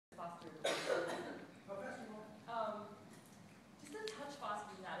faster. How fast you want? Just a touch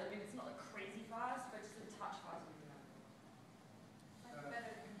faster than that. I mean, it's not like crazy fast, but just a touch faster than that. Like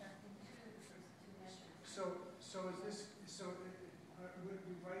better conducting to the first two measures. So is this, would it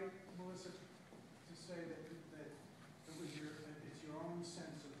be right, Melissa, to say that it was it's your own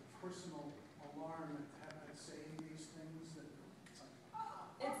sense of personal alarm at saying these things that it's like,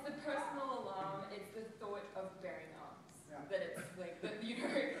 It's the personal alarm. It's the thought of bearing arms. Yeah. That it's like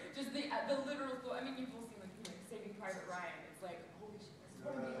just the literal thought. I mean, you've all seen like Saving Private Ryan. It's like, holy shit, this is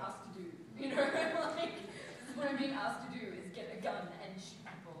what I'm being asked to do. Like this is what I'm being asked to